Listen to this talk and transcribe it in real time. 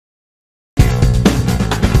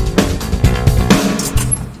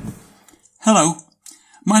Hello,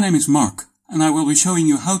 my name is Mark and I will be showing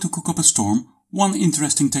you how to cook up a storm, one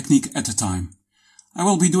interesting technique at a time. I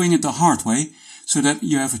will be doing it the hard way, so that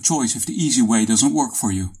you have a choice if the easy way doesn't work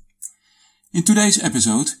for you. In today's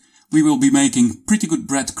episode, we will be making pretty good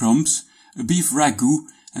breadcrumbs, a beef ragu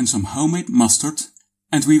and some homemade mustard,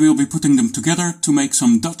 and we will be putting them together to make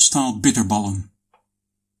some Dutch-style bitterballen.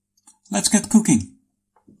 Let's get cooking!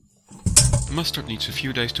 Mustard needs a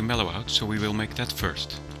few days to mellow out, so we will make that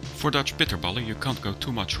first. For Dutch bitterballen you can't go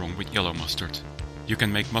too much wrong with yellow mustard. You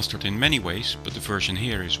can make mustard in many ways, but the version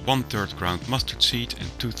here is 1/3 ground mustard seed and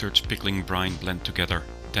 2/3 pickling brine blend together,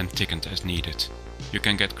 then thickened as needed. You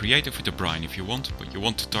can get creative with the brine if you want, but you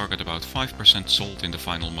want to target about 5% salt in the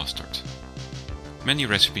final mustard. Many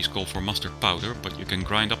recipes call for mustard powder, but you can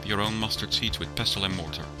grind up your own mustard seeds with pestle and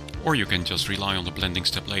mortar. Or you can just rely on the blending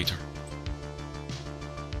step later.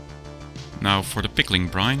 Now for the pickling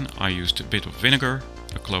brine I used a bit of vinegar,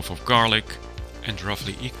 a clove of garlic and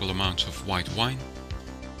roughly equal amounts of white wine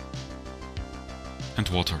and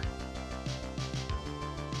water.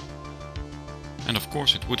 And of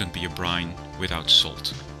course it wouldn't be a brine without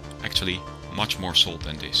salt. Actually, much more salt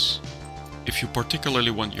than this. If you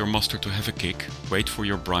particularly want your mustard to have a kick, wait for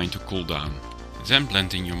your brine to cool down. Then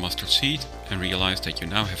blend in your mustard seed and realize that you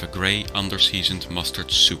now have a grey, under-seasoned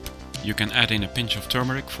mustard soup. You can add in a pinch of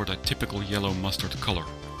turmeric for that typical yellow mustard color.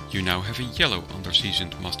 You now have a yellow,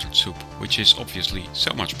 under-seasoned mustard soup, which is obviously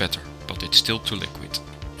so much better, but it's still too liquid.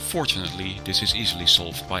 Fortunately, this is easily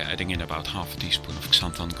solved by adding in about half a teaspoon of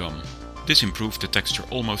xanthan gum. This improved the texture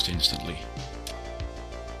almost instantly.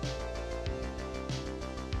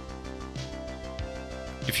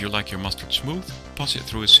 If you like your mustard smooth, pass it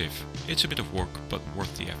through a sieve. It's a bit of work, but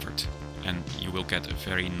worth the effort. And you will get a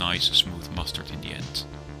very nice smooth mustard in the end.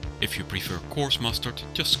 If you prefer coarse mustard,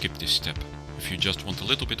 just skip this step. If you just want a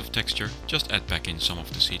little bit of texture, just add back in some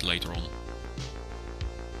of the seed later on.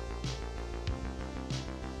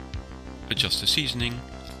 Adjust the seasoning,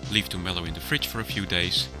 leave to mellow in the fridge for a few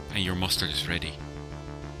days, and your mustard is ready.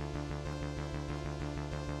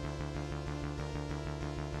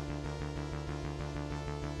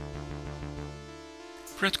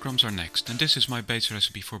 Breadcrumbs are next, and this is my base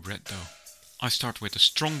recipe for bread dough. I start with a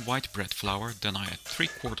strong white bread flour, then I add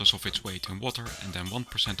 3/4 of its weight in water and then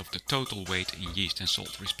 1% of the total weight in yeast and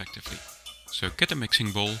salt respectively. So get a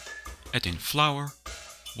mixing bowl, add in flour,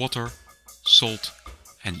 water, salt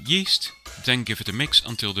and yeast, then give it a mix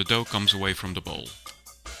until the dough comes away from the bowl.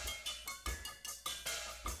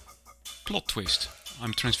 Plot twist.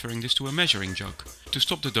 I'm transferring this to a measuring jug. To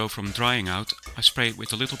stop the dough from drying out, I spray it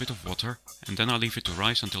with a little bit of water and then I leave it to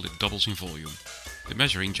rise until it doubles in volume. The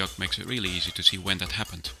measuring jug makes it really easy to see when that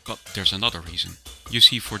happened, but there's another reason. You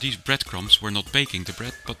see, for these breadcrumbs we're not baking the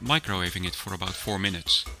bread, but microwaving it for about 4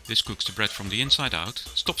 minutes. This cooks the bread from the inside out,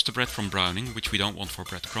 stops the bread from browning, which we don't want for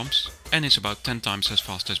breadcrumbs, and is about 10 times as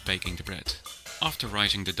fast as baking the bread. After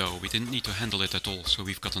rising the dough we didn't need to handle it at all, so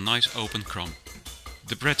we've got a nice open crumb.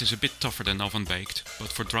 The bread is a bit tougher than oven baked,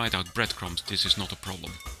 but for dried out breadcrumbs this is not a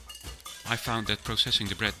problem. I found that processing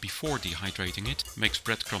the bread before dehydrating it makes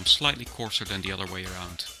breadcrumbs slightly coarser than the other way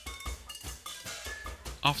around.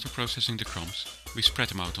 After processing the crumbs, we spread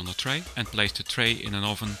them out on a tray and place the tray in an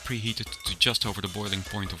oven preheated to just over the boiling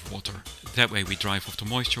point of water. That way we drive off the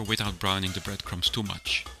moisture without browning the breadcrumbs too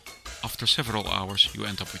much. After several hours you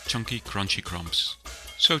end up with chunky, crunchy crumbs.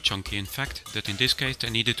 So chunky in fact that in this case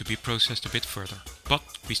they needed to be processed a bit further, but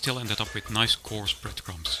we still ended up with nice coarse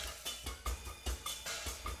breadcrumbs.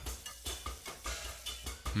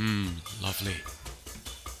 Lovely.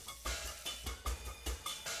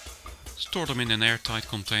 Store them in an airtight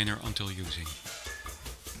container until using.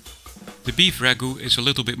 The beef ragu is a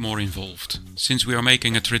little bit more involved. Since we are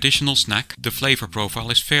making a traditional snack, the flavor profile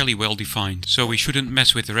is fairly well defined, so we shouldn't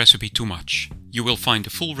mess with the recipe too much. You will find the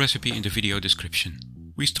full recipe in the video description.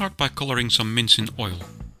 We start by coloring some mince in oil.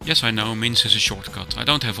 Yes, I know, mince is a shortcut, I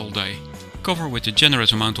don't have all day. Cover with a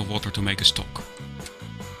generous amount of water to make a stock.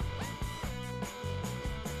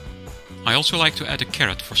 I also like to add a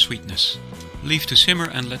carrot for sweetness. Leave to simmer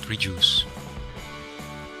and let reduce.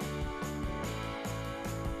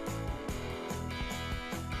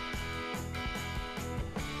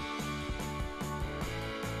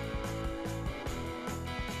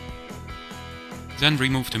 Then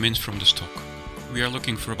remove the mince from the stock. We are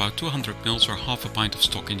looking for about 200 ml or half a pint of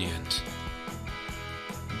stock in the end.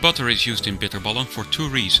 Butter is used in bitterballen for 2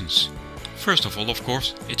 reasons. First of all, of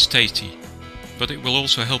course, it's tasty. But it will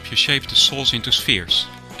also help you shape the sauce into spheres.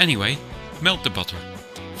 Anyway, melt the butter.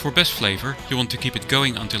 For best flavor, you want to keep it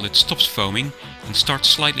going until it stops foaming and starts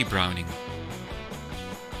slightly browning.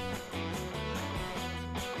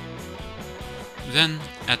 Then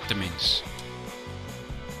add the mince.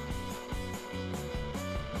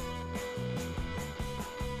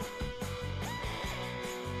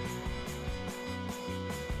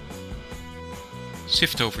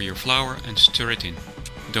 Sift over your flour and stir it in.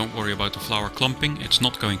 Don't worry about the flour clumping, it's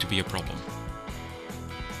not going to be a problem.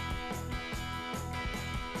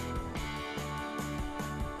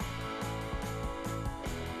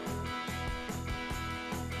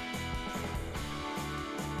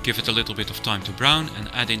 Give it a little bit of time to brown and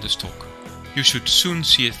add in the stock. You should soon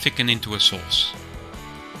see it thicken into a sauce.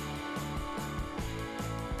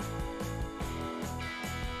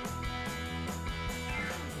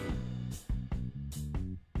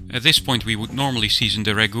 At this point we would normally season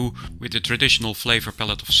the ragu with the traditional flavor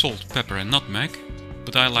palette of salt, pepper and nutmeg,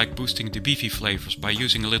 but I like boosting the beefy flavors by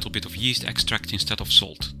using a little bit of yeast extract instead of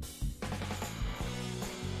salt.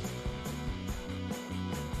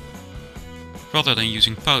 Rather than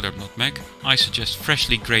using powdered nutmeg, I suggest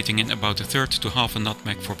freshly grating in about 1/3 to half a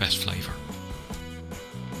nutmeg for best flavor.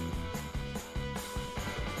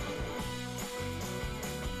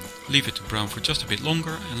 Leave it to brown for just a bit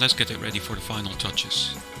longer and let's get it ready for the final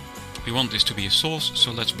touches. We want this to be a sauce,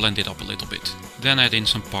 so let's blend it up a little bit. Then add in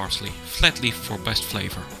some parsley, flat leaf for best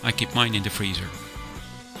flavor. I keep mine in the freezer.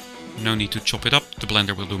 No need to chop it up, the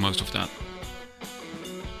blender will do most of that.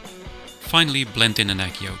 Finally, blend in an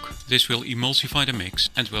egg yolk. This will emulsify the mix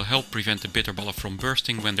and will help prevent the bitterballen from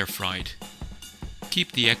bursting when they're fried.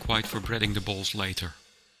 Keep the egg white for breading the balls later.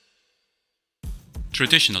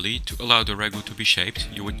 Traditionally, to allow the ragu to be shaped,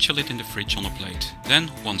 you would chill it in the fridge on a plate. Then,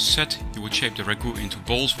 once set, you would shape the ragu into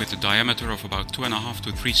balls with a diameter of about 2.5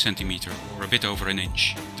 to 3 cm or a bit over an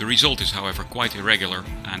inch. The result is however quite irregular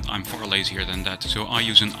and I'm far lazier than that, so I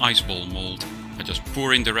use an ice ball mold. I just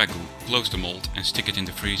pour in the ragu, close the mold and stick it in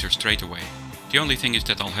the freezer straight away. The only thing is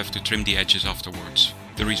that I'll have to trim the edges afterwards.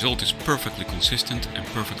 The result is perfectly consistent and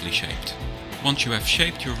perfectly shaped. Once you have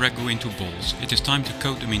shaped your ragu into balls, it is time to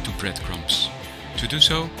coat them into breadcrumbs. To do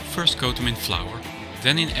so, first coat them in flour,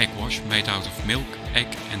 then in egg wash made out of milk,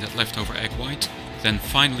 egg and that leftover egg white, then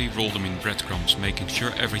finally roll them in breadcrumbs, making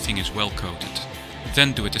sure everything is well coated.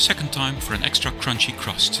 Then do it a second time for an extra crunchy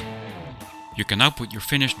crust. You can now put your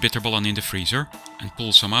finished bitterballen in the freezer and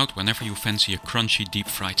pull some out whenever you fancy a crunchy deep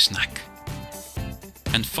fried snack.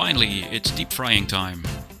 And finally, it's deep frying time.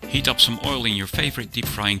 Heat up some oil in your favorite deep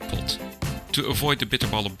frying pot. To avoid the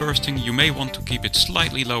bitterballen bursting, you may want to keep it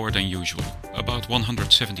slightly lower than usual, about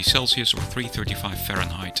 170 Celsius or 335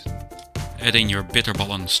 Fahrenheit. Add in your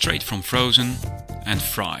bitterballen straight from frozen and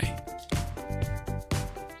fry.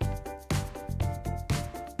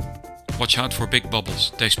 Watch out for big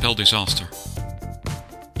bubbles, they spell disaster.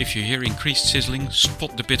 If you hear increased sizzling,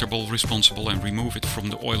 spot the bitterball responsible and remove it from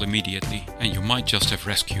the oil immediately, and you might just have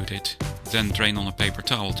rescued it. Then drain on a paper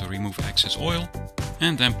towel to remove excess oil,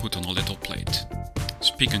 and then put on a little plate.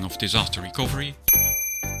 Speaking of disaster recovery,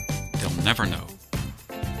 they'll never know.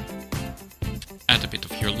 Add a bit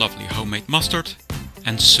of your lovely homemade mustard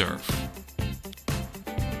and serve.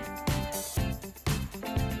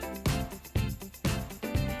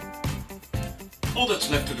 All that's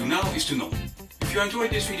left to do now is to nom. If you enjoyed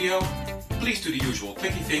this video, please do the usual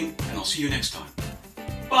clicky thing and I'll see you next time.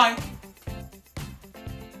 Bye!